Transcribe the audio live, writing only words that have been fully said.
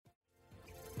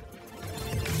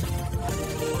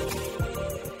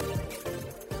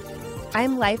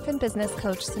I'm life and business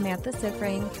coach Samantha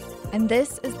Sivring, and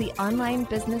this is the Online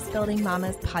Business Building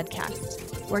Mamas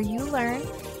podcast, where you learn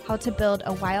how to build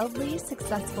a wildly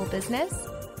successful business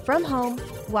from home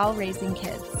while raising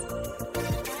kids.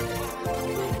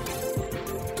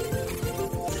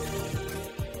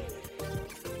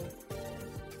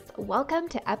 Welcome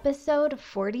to episode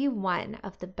 41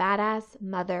 of the Badass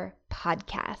Mother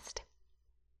podcast.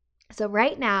 So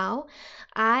right now,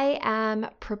 I am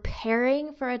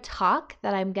preparing for a talk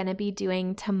that I'm going to be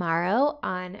doing tomorrow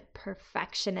on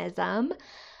perfectionism.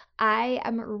 I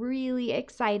am really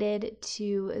excited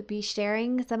to be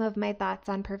sharing some of my thoughts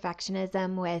on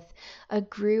perfectionism with a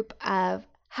group of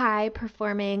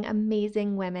high-performing,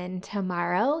 amazing women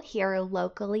tomorrow here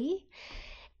locally.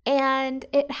 And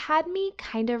it had me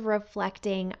kind of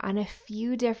reflecting on a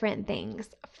few different things.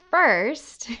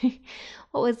 First,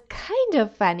 what was kind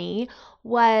of funny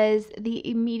was the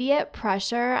immediate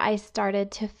pressure I started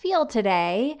to feel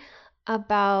today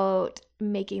about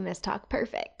making this talk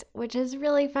perfect, which is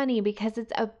really funny because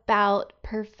it's about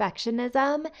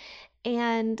perfectionism.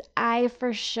 And I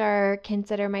for sure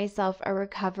consider myself a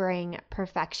recovering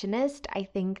perfectionist. I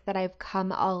think that I've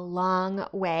come a long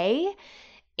way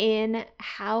in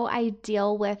how I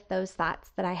deal with those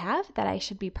thoughts that I have that I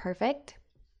should be perfect.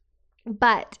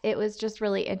 But it was just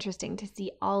really interesting to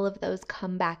see all of those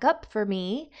come back up for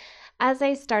me as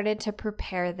I started to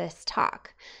prepare this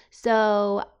talk.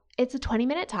 So it's a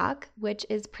 20-minute talk, which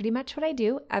is pretty much what I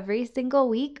do every single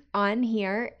week on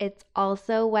here. It's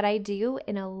also what I do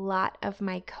in a lot of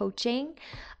my coaching.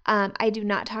 I do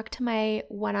not talk to my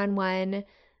one-on-one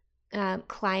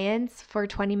clients for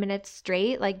 20 minutes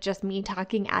straight, like just me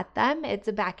talking at them. It's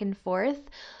a back and forth,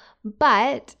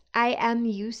 but I am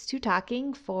used to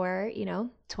talking for,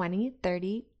 20,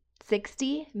 30,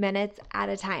 60 minutes at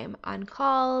a time on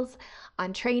calls,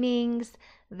 on trainings,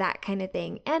 that kind of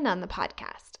thing, and on the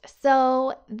podcast.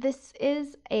 So this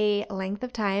is a length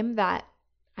of time that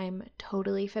I'm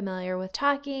totally familiar with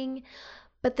talking.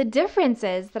 But the difference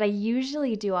is that I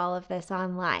usually do all of this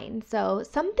online. So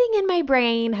something in my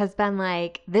brain has been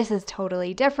like, this is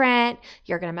totally different.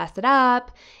 You're going to mess it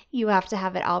up. You have to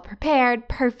have it all prepared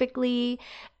perfectly.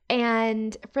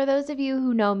 And for those of you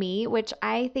who know me, which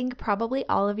I think probably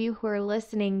all of you who are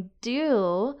listening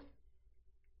do,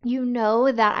 you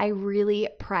know that I really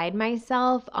pride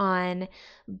myself on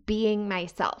being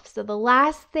myself. So the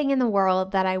last thing in the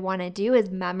world that I want to do is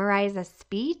memorize a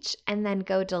speech and then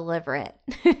go deliver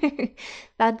it.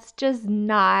 That's just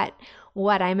not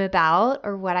what I'm about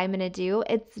or what I'm going to do.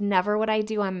 It's never what I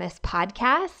do on this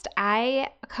podcast. I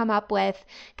come up with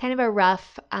kind of a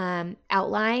rough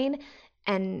outline,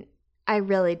 and I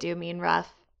really do mean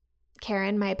rough.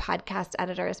 Karen, my podcast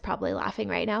editor, is probably laughing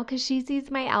right now because she sees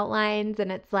my outlines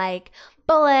and it's like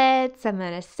bullets and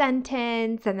then a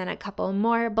sentence and then a couple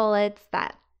more bullets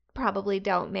that probably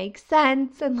don't make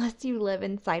sense unless you live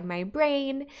inside my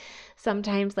brain.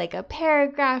 Sometimes like a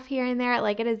paragraph here and there.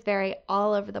 Like it is very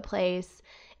all over the place,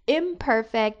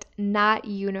 imperfect, not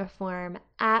uniform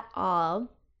at all.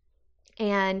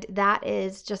 And that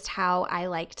is just how I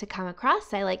like to come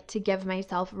across. I like to give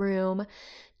myself room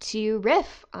to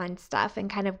riff on stuff and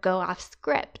kind of go off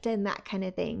script and that kind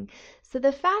of thing. So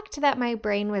the fact that my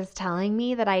brain was telling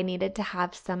me that I needed to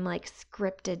have some like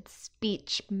scripted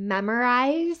speech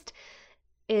memorized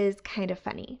is kind of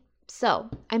funny. So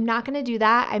I'm not going to do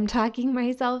that. I'm talking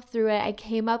myself through it. I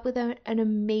came up with an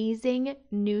amazing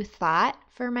new thought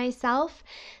for myself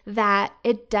that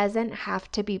it doesn't have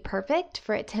to be perfect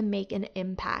for it to make an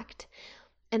impact.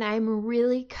 And I'm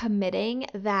really committing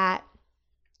that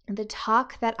the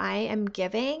talk that I am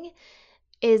giving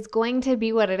is going to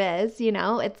be what it is,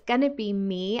 it's going to be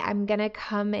me. I'm going to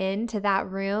come into that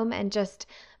room and just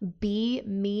be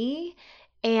me.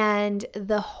 And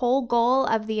the whole goal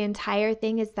of the entire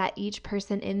thing is that each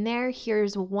person in there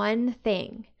hears one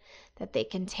thing that they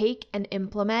can take and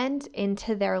implement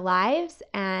into their lives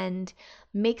and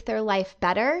make their life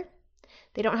better.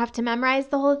 They don't have to memorize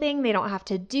the whole thing. They don't have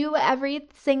to do every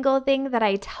single thing that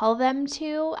I tell them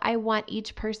to. I want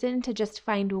each person to just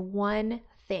find one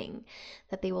thing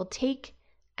that they will take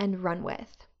and run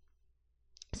with.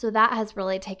 So that has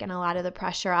really taken a lot of the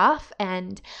pressure off.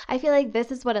 And I feel like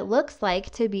this is what it looks like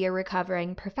to be a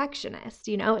recovering perfectionist.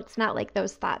 It's not like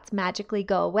those thoughts magically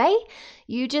go away.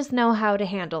 You just know how to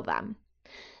handle them.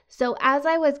 So as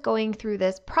I was going through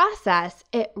this process,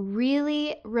 it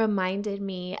really reminded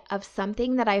me of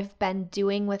something that I've been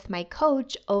doing with my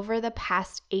coach over the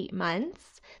past 8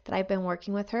 months that I've been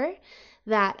working with her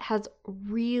that has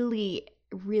really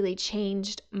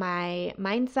changed my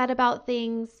mindset about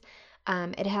things,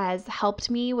 It has helped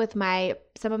me with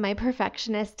some of my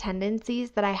perfectionist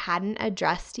tendencies that I hadn't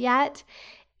addressed yet.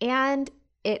 And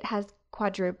it has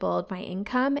quadrupled my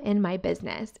income in my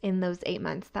business in those 8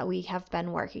 months that we have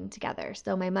been working together.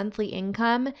 So my monthly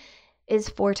income is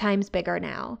 4 times bigger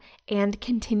now and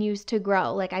continues to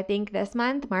grow. Like I think this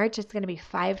month, March, it's going to be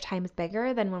 5 times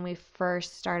bigger than when we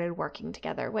first started working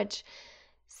together, which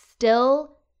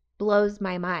still blows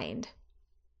my mind.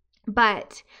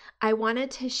 But I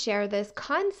wanted to share this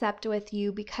concept with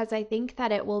you because I think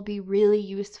that it will be really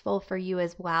useful for you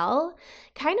as well.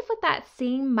 Kind of with that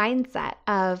same mindset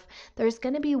of there's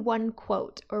going to be one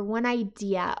quote or one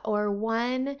idea or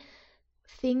one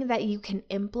thing that you can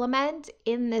implement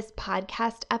in this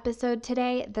podcast episode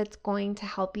today that's going to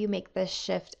help you make this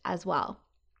shift as well.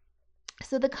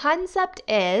 So the concept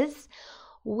is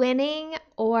winning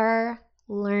or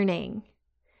learning.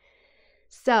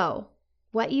 So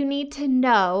what you need to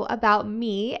know about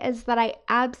me is that I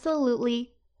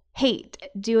absolutely hate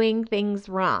doing things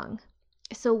wrong.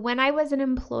 So when I was an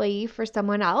employee for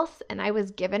someone else and I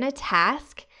was given a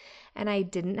task and I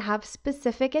didn't have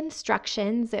specific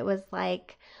instructions, it was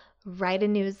like write a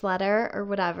newsletter or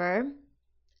whatever,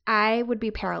 I would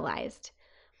be paralyzed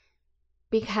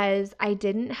because I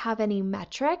didn't have any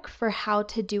metric for how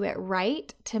to do it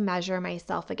right to measure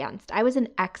myself against. I was an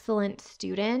excellent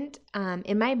student.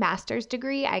 In my master's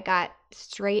degree, I got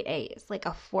straight A's, like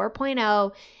a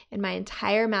 4.0 in my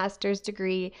entire master's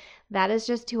degree. That is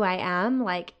just who I am.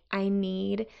 Like I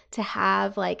need to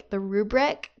have like the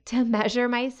rubric to measure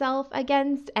myself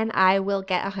against, and I will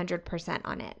get 100%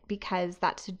 on it because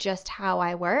that's just how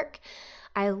I work.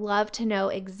 I love to know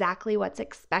exactly what's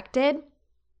expected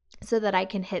so that I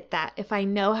can hit that. If I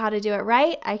know how to do it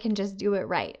right, I can just do it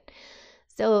right.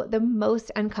 So the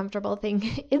most uncomfortable thing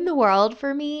in the world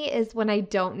for me is when I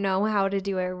don't know how to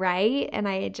do it right and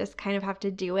I just kind of have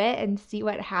to do it and see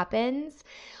what happens.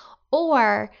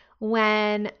 Or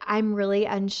when I'm really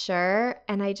unsure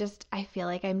and I feel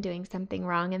like I'm doing something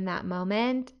wrong in that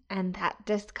moment, and that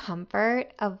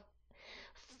discomfort of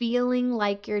feeling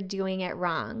like you're doing it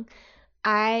wrong.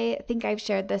 I think I've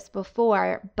shared this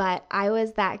before, but I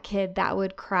was that kid that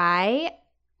would cry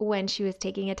when she was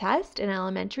taking a test in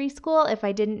elementary school if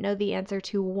I didn't know the answer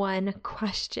to one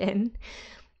question.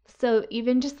 So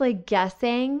even just like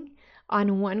guessing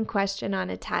on one question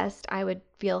on a test, I would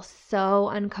feel so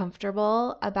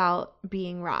uncomfortable about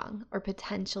being wrong or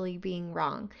potentially being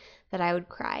wrong that I would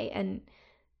cry. And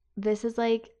this is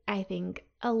like, I think,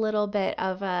 a little bit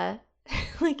of a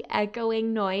like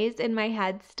echoing noise in my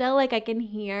head still. Like I can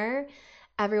hear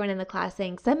everyone in the class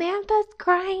saying, Samantha's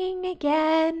crying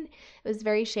again. It was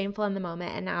very shameful in the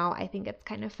moment. And now I think it's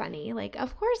kind of funny. Like,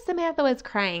 of course Samantha was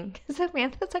crying because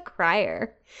Samantha's a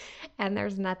crier. And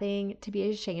there's nothing to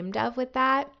be ashamed of with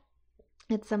that.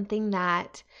 It's something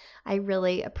that I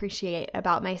really appreciate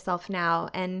about myself now.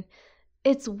 And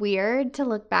it's weird to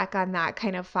look back on that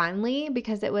kind of fondly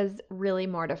because it was really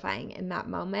mortifying in that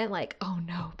moment. Like, oh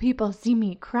no, people see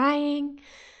me crying.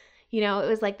 You know, it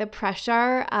was like the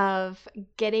pressure of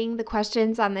getting the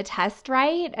questions on the test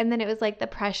right. And then it was like the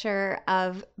pressure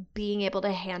of being able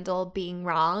to handle being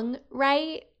wrong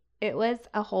right. It was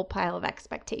a whole pile of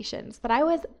expectations that I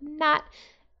was not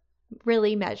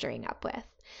really measuring up with.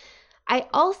 I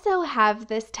also have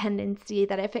this tendency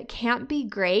that if it can't be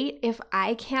great, if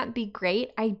I can't be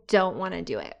great, I don't want to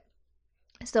do it.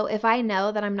 So if I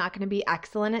know that I'm not going to be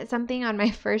excellent at something on my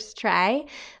first try,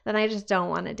 then I just don't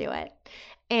want to do it.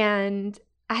 And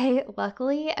I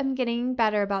luckily am getting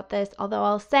better about this, although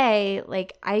I'll say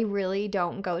like I really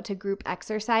don't go to group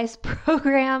exercise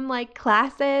program like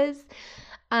classes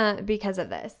because of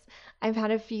this. I've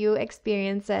had a few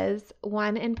experiences,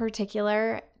 one in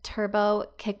particular, Turbo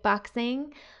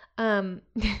Kickboxing.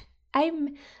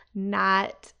 I'm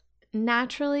not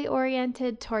naturally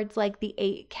oriented towards like the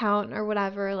 8 count or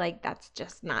whatever. Like that's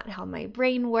just not how my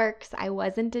brain works. I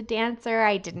wasn't a dancer.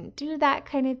 I didn't do that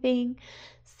kind of thing.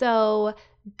 So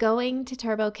going to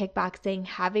Turbo Kickboxing,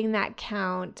 having that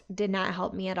count did not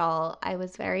help me at all. I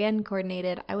was very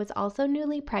uncoordinated. I was also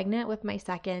newly pregnant with my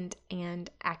second and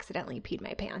accidentally peed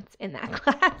my pants in that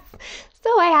class.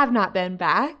 So I have not been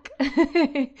back.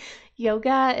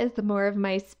 Yoga is more of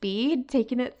my speed,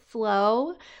 taking it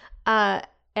slow.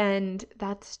 And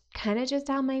that's kind of just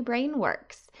how my brain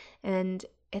works. And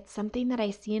it's something that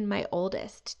I see in my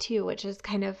oldest too, which is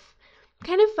kind of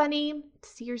funny to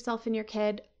see yourself and your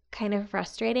kid, kind of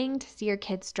frustrating to see your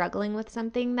kid struggling with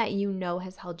something that you know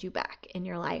has held you back in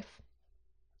your life.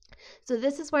 So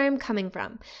this is where I'm coming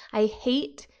from. I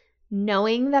hate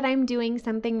knowing that I'm doing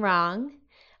something wrong.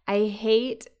 I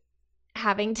hate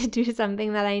having to do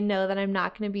something that I know that I'm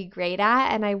not going to be great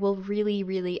at, and I will really,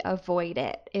 really avoid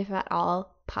it if at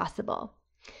all possible.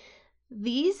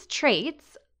 These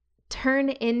traits turn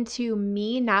into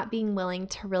me not being willing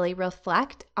to really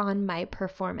reflect on my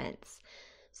performance.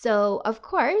 So, of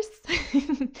course,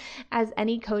 as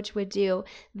any coach would do,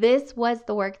 this was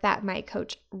the work that my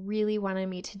coach really wanted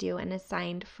me to do and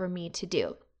assigned for me to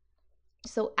do.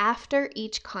 So after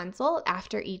each consult,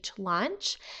 after each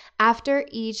launch, after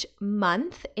each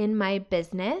month in my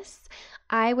business,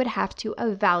 I would have to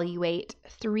evaluate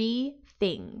 3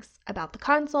 things about the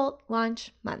consult,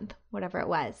 launch, month, whatever it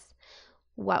was.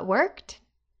 What worked,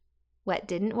 what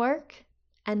didn't work,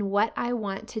 and what I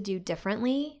want to do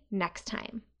differently next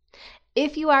time.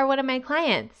 If you are one of my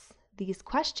clients, these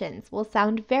questions will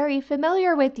sound very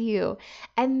familiar with you.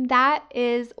 And that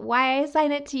is why I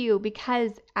assign it to you,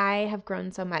 because I have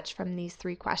grown so much from these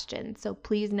 3 questions. So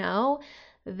please know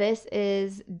this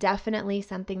is definitely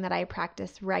something that I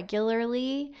practice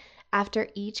regularly. After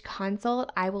each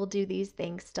consult, I will do these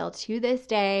things still to this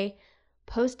day,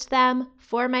 post them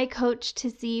for my coach to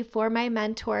see, for my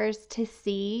mentors to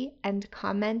see and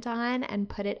comment on, and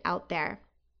put it out there.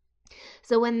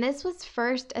 So when this was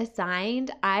first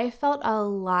assigned, I felt a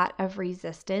lot of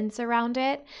resistance around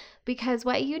it, because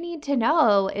what you need to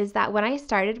know is that when I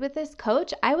started with this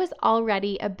coach, I was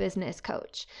already a business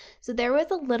coach. So there was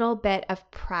a little bit of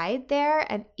pride there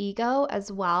and ego as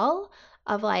well,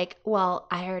 of like, well,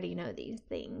 I already know these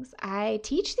things. I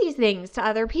teach these things to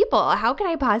other people. How can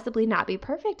I possibly not be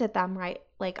perfect at them, right?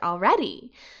 Like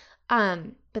already.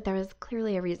 But there was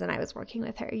clearly a reason I was working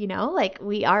with her, like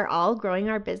we are all growing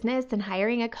our business, and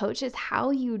hiring a coach is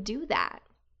how you do that.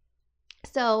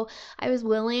 So I was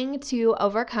willing to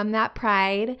overcome that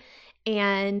pride,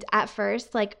 and at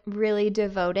first, like really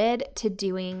devoted to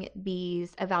doing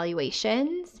these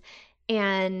evaluations.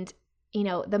 And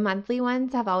the monthly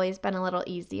ones have always been a little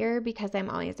easier because I'm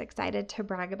always excited to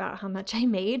brag about how much I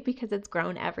made, because it's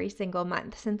grown every single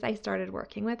month since I started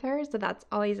working with her. So that's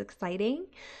always exciting.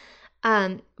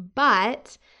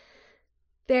 But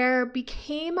there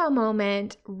became a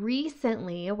moment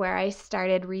recently where I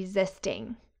started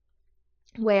resisting,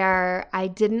 where I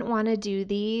didn't want to do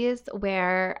these,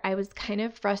 where I was kind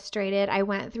of frustrated. I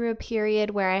went through a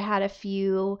period where I had a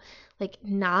few like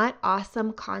not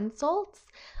awesome consults.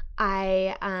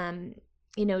 I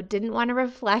didn't want to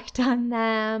reflect on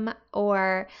them,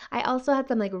 or I also had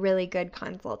some like really good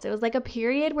consults. It was like a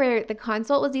period where the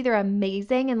consult was either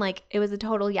amazing and like it was a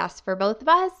total yes for both of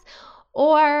us,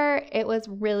 or it was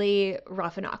really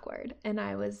rough and awkward. And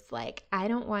I was like, I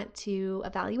don't want to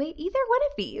evaluate either one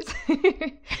of these.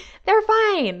 They're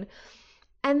fine.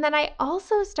 And then I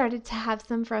also started to have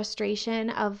some frustration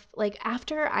of like,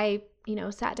 after I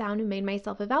sat down and made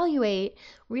myself evaluate,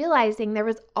 realizing there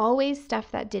was always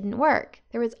stuff that didn't work.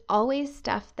 There was always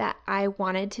stuff that I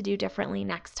wanted to do differently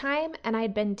next time. And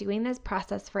I'd been doing this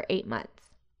process for 8 months.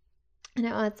 And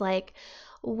it was like,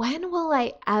 when will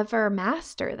I ever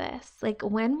master this? Like,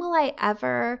 when will I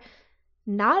ever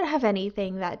not have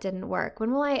anything that didn't work?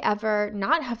 When will I ever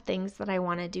not have things that I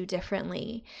want to do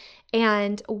differently?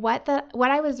 And what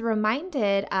I was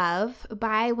reminded of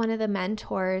by one of the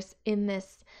mentors in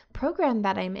this program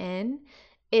that I'm in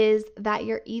is that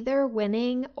you're either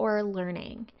winning or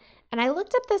learning. And I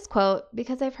looked up this quote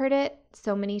because I've heard it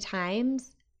so many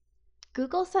times.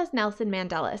 Google says Nelson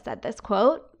Mandela said this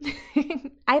quote.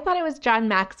 I thought it was John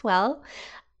Maxwell.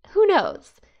 Who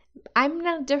knows? I'm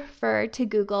going to defer to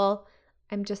Google.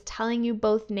 I'm just telling you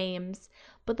both names.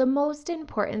 But the most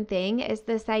important thing is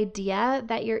this idea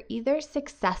that you're either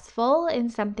successful in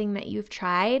something that you've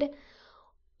tried,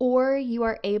 or you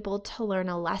are able to learn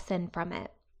a lesson from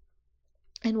it.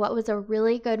 And what was a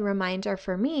really good reminder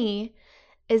for me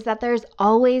is that there's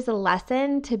always a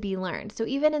lesson to be learned. So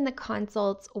even in the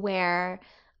consults where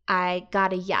I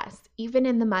got a yes, even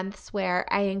in the months where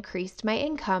I increased my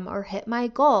income or hit my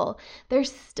goal,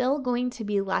 there's still going to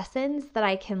be lessons that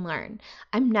I can learn.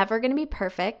 I'm never going to be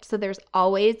perfect, so there's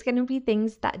always going to be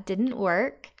things that didn't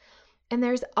work. And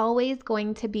there's always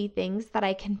going to be things that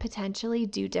I can potentially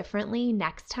do differently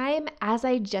next time as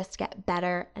I just get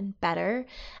better and better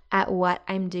at what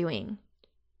I'm doing.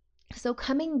 So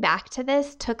coming back to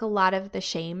this took a lot of the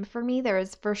shame for me. There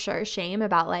was for sure shame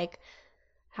about like,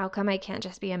 how come I can't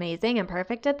just be amazing and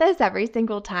perfect at this every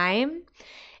single time?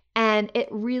 And it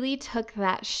really took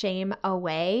that shame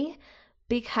away,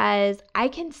 because I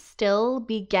can still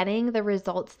be getting the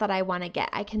results that I want to get.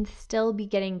 I can still be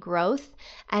getting growth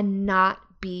and not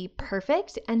be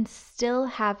perfect, and still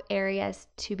have areas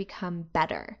to become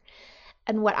better.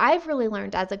 And what I've really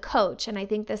learned as a coach, and I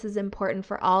think this is important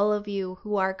for all of you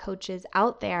who are coaches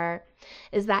out there,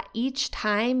 is that each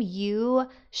time you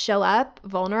show up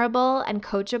vulnerable and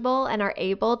coachable and are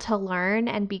able to learn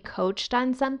and be coached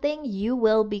on something, you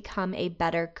will become a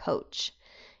better coach.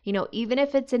 Even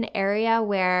if it's an area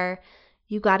where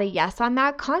you got a yes on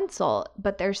that consult,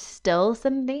 but there's still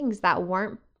some things that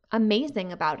weren't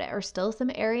amazing about it, or still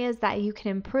some areas that you can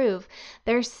improve,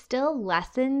 there's still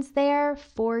lessons there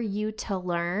for you to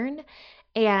learn.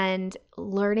 And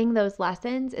learning those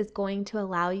lessons is going to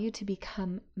allow you to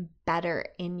become better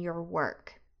in your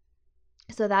work.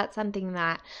 So that's something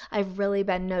that I've really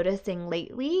been noticing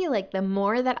lately. Like the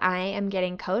more that I am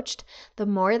getting coached, the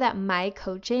more that my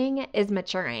coaching is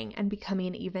maturing and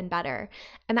becoming even better.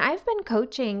 And I've been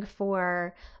coaching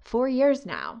for 4 years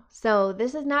now. So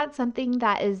this is not something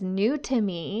that is new to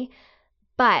me,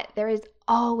 but there is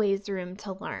always room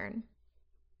to learn.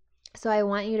 So I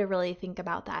want you to really think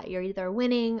about that. You're either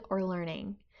winning or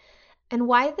learning. And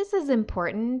why this is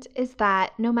important is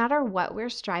that no matter what we're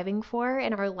striving for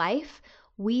in our life,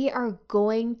 we are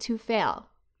going to fail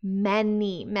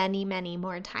many, many, many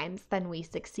more times than we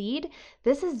succeed.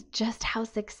 This is just how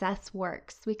success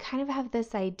works. We kind of have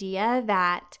this idea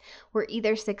that we're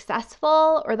either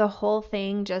successful or the whole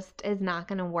thing just is not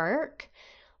going to work.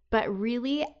 But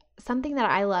really, something that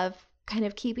I love kind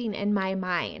of keeping in my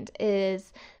mind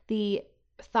is the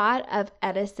thought of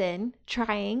Edison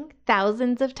trying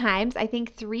thousands of times, I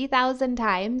think 3,000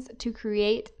 times, to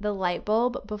create the light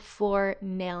bulb before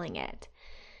nailing it.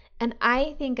 And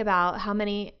I think about how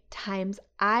many times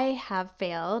I have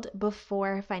failed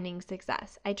before finding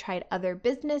success. I tried other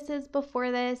businesses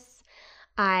before this.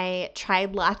 I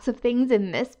tried lots of things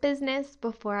in this business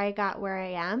before I got where I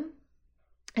am.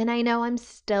 And I know I'm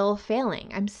still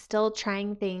failing. I'm still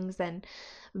trying things and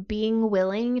being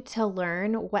willing to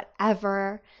learn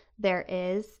whatever there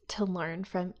is to learn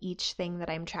from each thing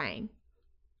that I'm trying.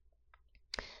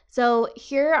 So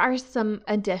here are some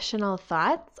additional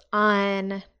thoughts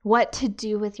on what to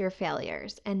do with your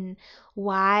failures and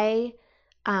why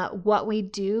what we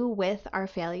do with our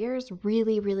failures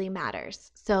really, really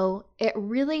matters. So it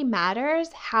really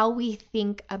matters how we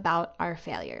think about our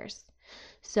failures.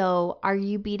 So are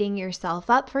you beating yourself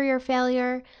up for your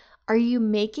failure? Are you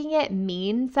making it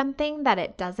mean something that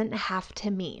it doesn't have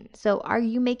to mean? So are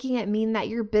you making it mean that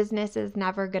your business is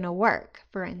never going to work,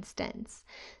 for instance?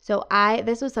 So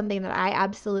this was something that I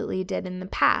absolutely did in the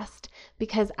past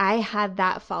because I had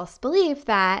that false belief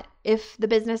that if the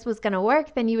business was going to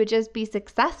work, then you would just be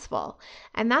successful.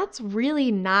 And that's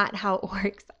really not how it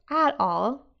works at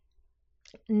all.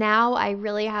 Now I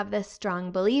really have this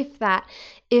strong belief that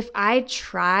if I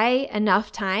try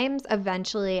enough times,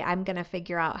 eventually I'm going to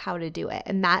figure out how to do it.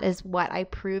 And that is what I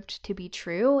proved to be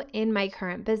true in my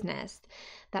current business.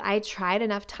 That I tried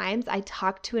enough times, I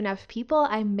talked to enough people,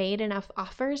 I made enough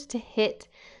offers to hit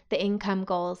the income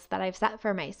goals that I've set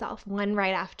for myself, one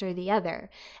right after the other.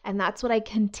 And that's what I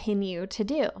continue to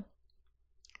do.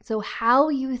 So how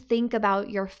you think about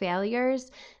your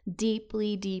failures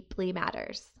deeply, deeply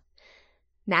matters.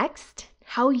 Next,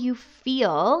 how you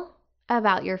feel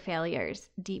about your failures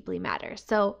deeply matters.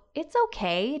 So it's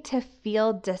okay to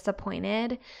feel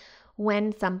disappointed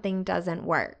when something doesn't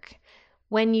work,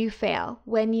 when you fail,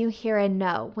 when you hear a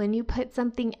no, when you put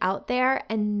something out there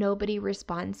and nobody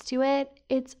responds to it.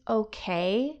 It's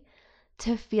okay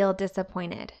to feel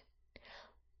disappointed.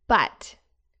 But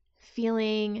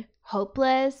feeling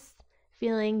hopeless,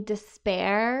 feeling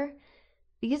despair,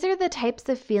 these are the types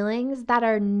of feelings that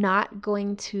are not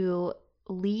going to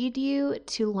lead you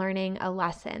to learning a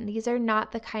lesson. These are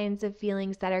not the kinds of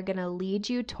feelings that are going to lead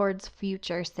you towards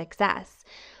future success.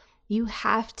 You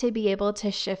have to be able to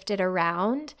shift it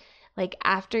around. Like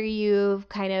after you've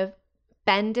kind of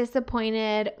been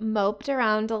disappointed, moped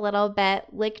around a little bit,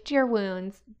 licked your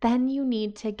wounds, then you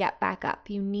need to get back up.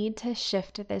 You need to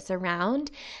shift this around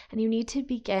and you need to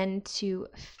begin to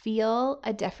feel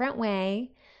a different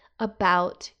way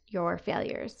about your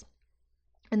failures.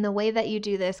 And the way that you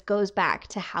do this goes back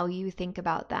to how you think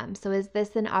about them. So is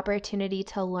this an opportunity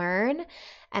to learn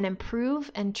and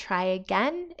improve and try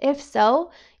again? If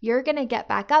so, you're going to get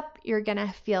back up. You're going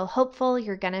to feel hopeful.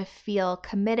 You're going to feel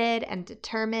committed and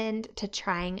determined to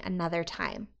trying another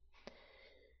time.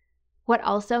 What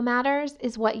also matters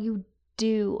is what you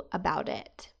do about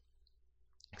it.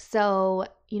 So,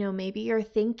 maybe you're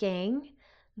thinking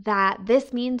that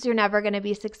this means you're never going to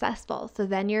be successful. So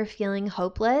then you're feeling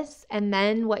hopeless. And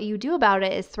then what you do about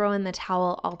it is throw in the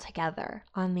towel altogether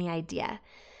on the idea.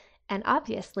 And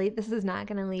obviously, this is not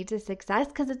going to lead to success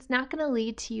because it's not going to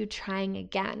lead to you trying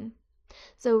again.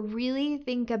 So really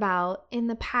think about in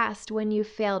the past when you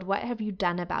failed, what have you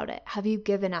done about it? Have you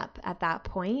given up at that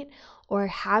point? Or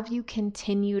have you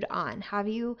continued on? Have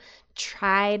you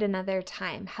tried another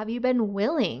time? Have you been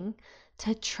willing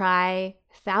to try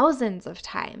thousands of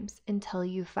times until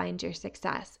you find your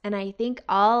success? And I think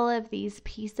all of these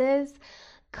pieces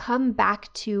come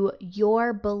back to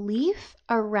your belief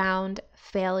around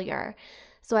failure.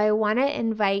 So I want to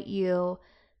invite you,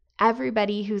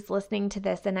 everybody who's listening to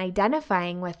this and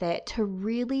identifying with it, to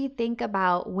really think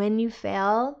about when you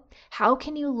fail, how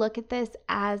can you look at this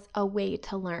as a way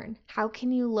to learn? How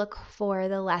can you look for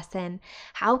the lesson?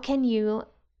 How can you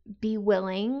be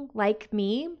willing, like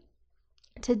me,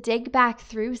 to dig back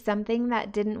through something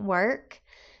that didn't work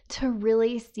to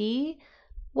really see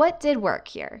what did work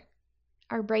here?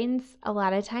 Our brains a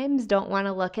lot of times don't want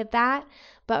to look at that,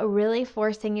 but really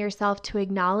forcing yourself to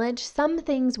acknowledge some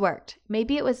things worked.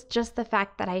 Maybe it was just the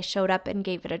fact that I showed up and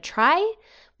gave it a try,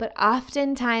 but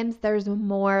oftentimes there's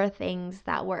more things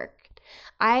that worked.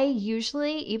 I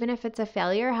usually, even if it's a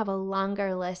failure, have a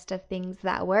longer list of things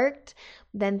that worked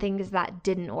than things that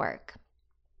didn't work.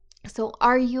 So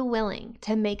are you willing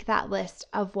to make that list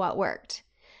of what worked?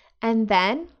 And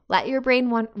then let your brain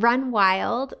run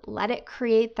wild. Let it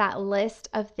create that list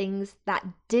of things that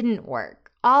didn't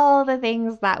work, all the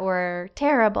things that were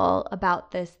terrible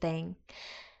about this thing.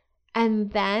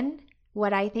 And then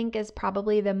what I think is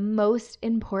probably the most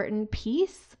important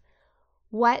piece,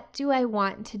 what do I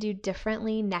want to do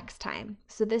differently next time?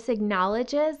 So this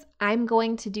acknowledges I'm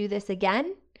going to do this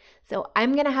again. So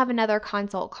I'm going to have another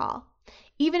consult call.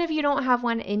 Even if you don't have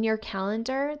one in your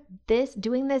calendar,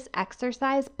 doing this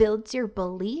exercise builds your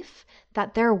belief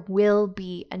that there will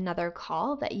be another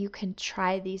call that you can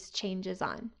try these changes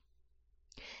on.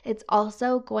 It's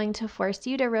also going to force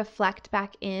you to reflect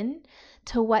back in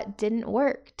to what didn't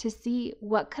work, to see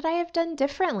what could I have done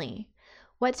differently?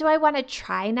 What do I want to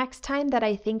try next time that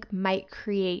I think might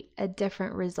create a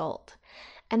different result?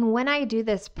 And when I do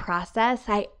this process,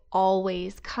 I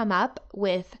always come up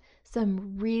with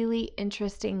some really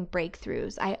interesting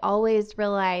breakthroughs. I always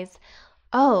realize,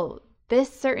 oh, this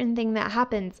certain thing that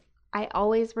happens, I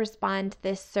always respond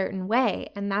this certain way,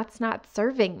 and that's not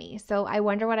serving me. So I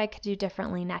wonder what I could do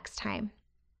differently next time.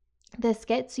 This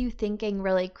gets you thinking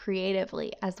really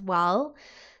creatively as well.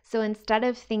 So instead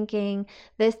of thinking,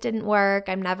 this didn't work,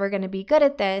 I'm never going to be good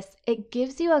at this, it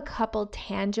gives you a couple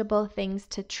tangible things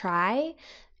to try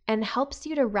and helps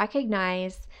you to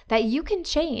recognize that you can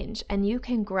change and you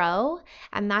can grow,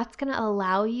 and that's going to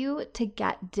allow you to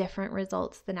get different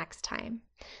results the next time.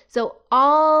 So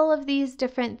all of these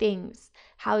different things,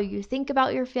 how you think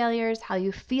about your failures, how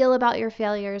you feel about your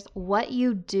failures, what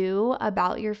you do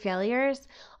about your failures,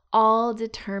 all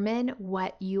determine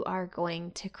what you are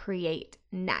going to create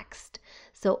next.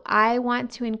 So I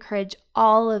want to encourage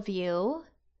all of you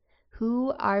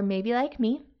who are maybe like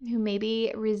me, who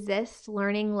maybe resist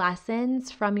learning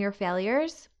lessons from your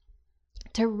failures,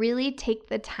 to really take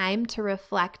the time to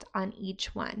reflect on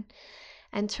each one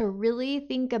and to really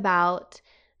think about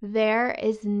there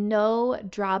is no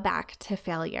drawback to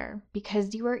failure,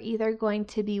 because you are either going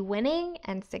to be winning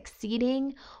and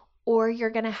succeeding, or you're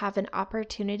going to have an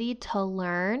opportunity to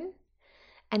learn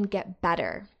and get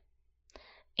better.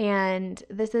 And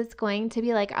this is going to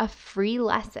be like a free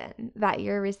lesson that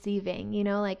you're receiving,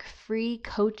 like free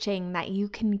coaching that you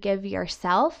can give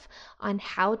yourself on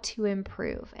how to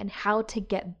improve and how to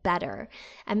get better.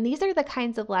 And these are the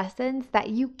kinds of lessons that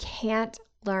you can't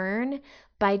learn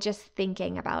by just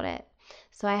thinking about it.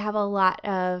 So I have a lot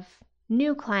of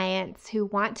new clients who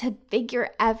want to figure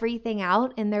everything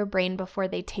out in their brain before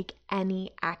they take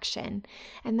any action.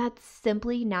 And that's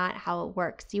simply not how it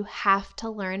works. You have to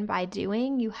learn by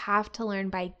doing. You have to learn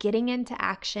by getting into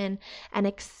action and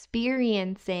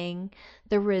experiencing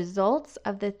the results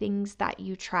of the things that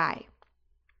you try.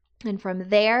 And from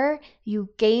there, you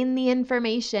gain the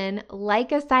information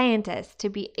like a scientist to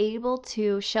be able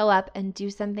to show up and do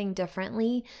something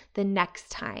differently the next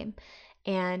time.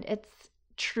 And it's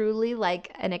truly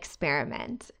like an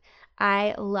experiment.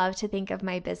 I love to think of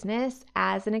my business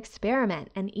as an experiment,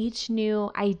 and each new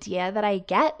idea that I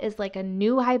get is like a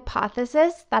new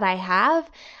hypothesis that I have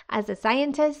as a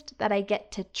scientist that I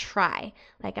get to try.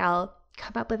 Like I'll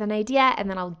come up with an idea and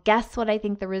then I'll guess what I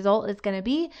think the result is going to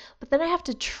be, but then I have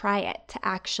to try it to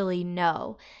actually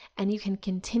know. And you can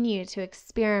continue to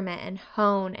experiment and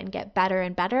hone and get better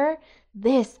and better.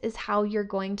 This is how you're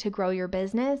going to grow your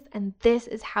business, and this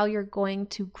is how you're going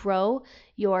to grow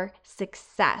your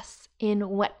success in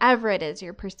whatever it is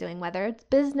you're pursuing, whether it's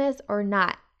business or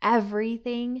not.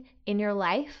 Everything in your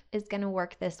life is going to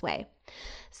work this way.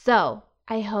 So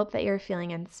I hope that you're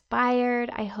feeling inspired.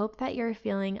 I hope that you're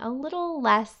feeling a little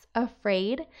less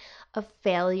afraid of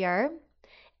failure.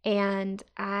 And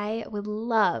I would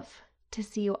love to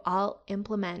see you all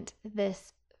implement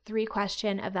this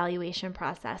 3-question evaluation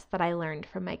process that I learned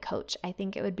from my coach. I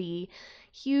think it would be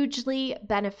hugely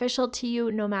beneficial to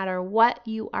you no matter what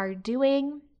you are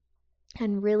doing,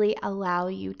 and really allow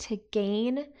you to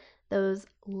gain those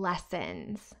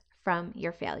lessons from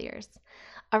your failures.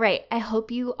 All right, I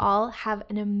hope you all have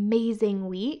an amazing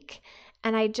week.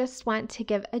 And I just want to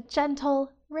give a gentle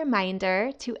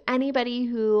reminder to anybody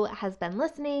who has been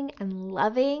listening and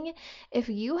loving. If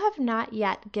you have not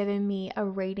yet given me a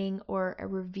rating or a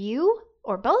review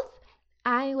or both,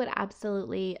 I would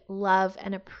absolutely love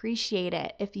and appreciate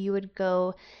it if you would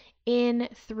go in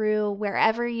through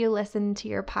wherever you listen to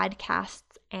your podcasts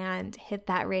and hit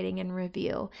that rating and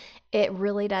review. It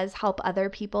really does help other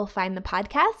people find the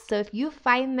podcast. So if you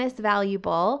find this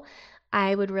valuable,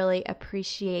 I would really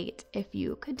appreciate if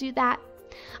you could do that.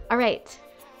 All right.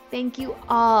 Thank you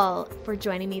all for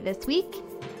joining me this week.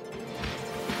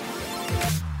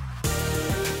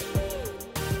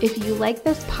 If you like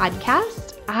this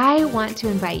podcast, I want to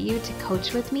invite you to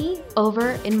coach with me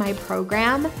over in my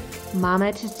program,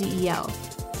 Mama to CEO.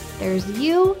 There's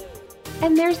you,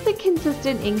 and there's the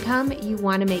consistent income you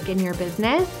want to make in your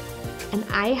business, and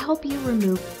I help you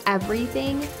remove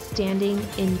everything standing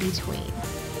in between.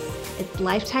 It's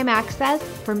lifetime access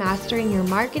for mastering your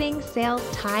marketing, sales,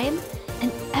 time,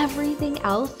 and everything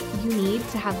else you need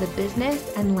to have the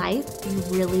business and life you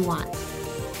really want.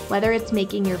 Whether it's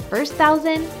making your first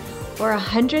 1,000 or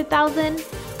 100,000,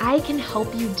 I can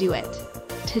help you do it.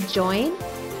 To join,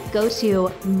 go to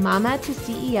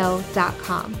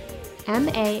mamatoceo.com,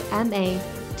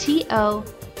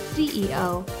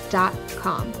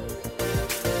 mamatoceo.com.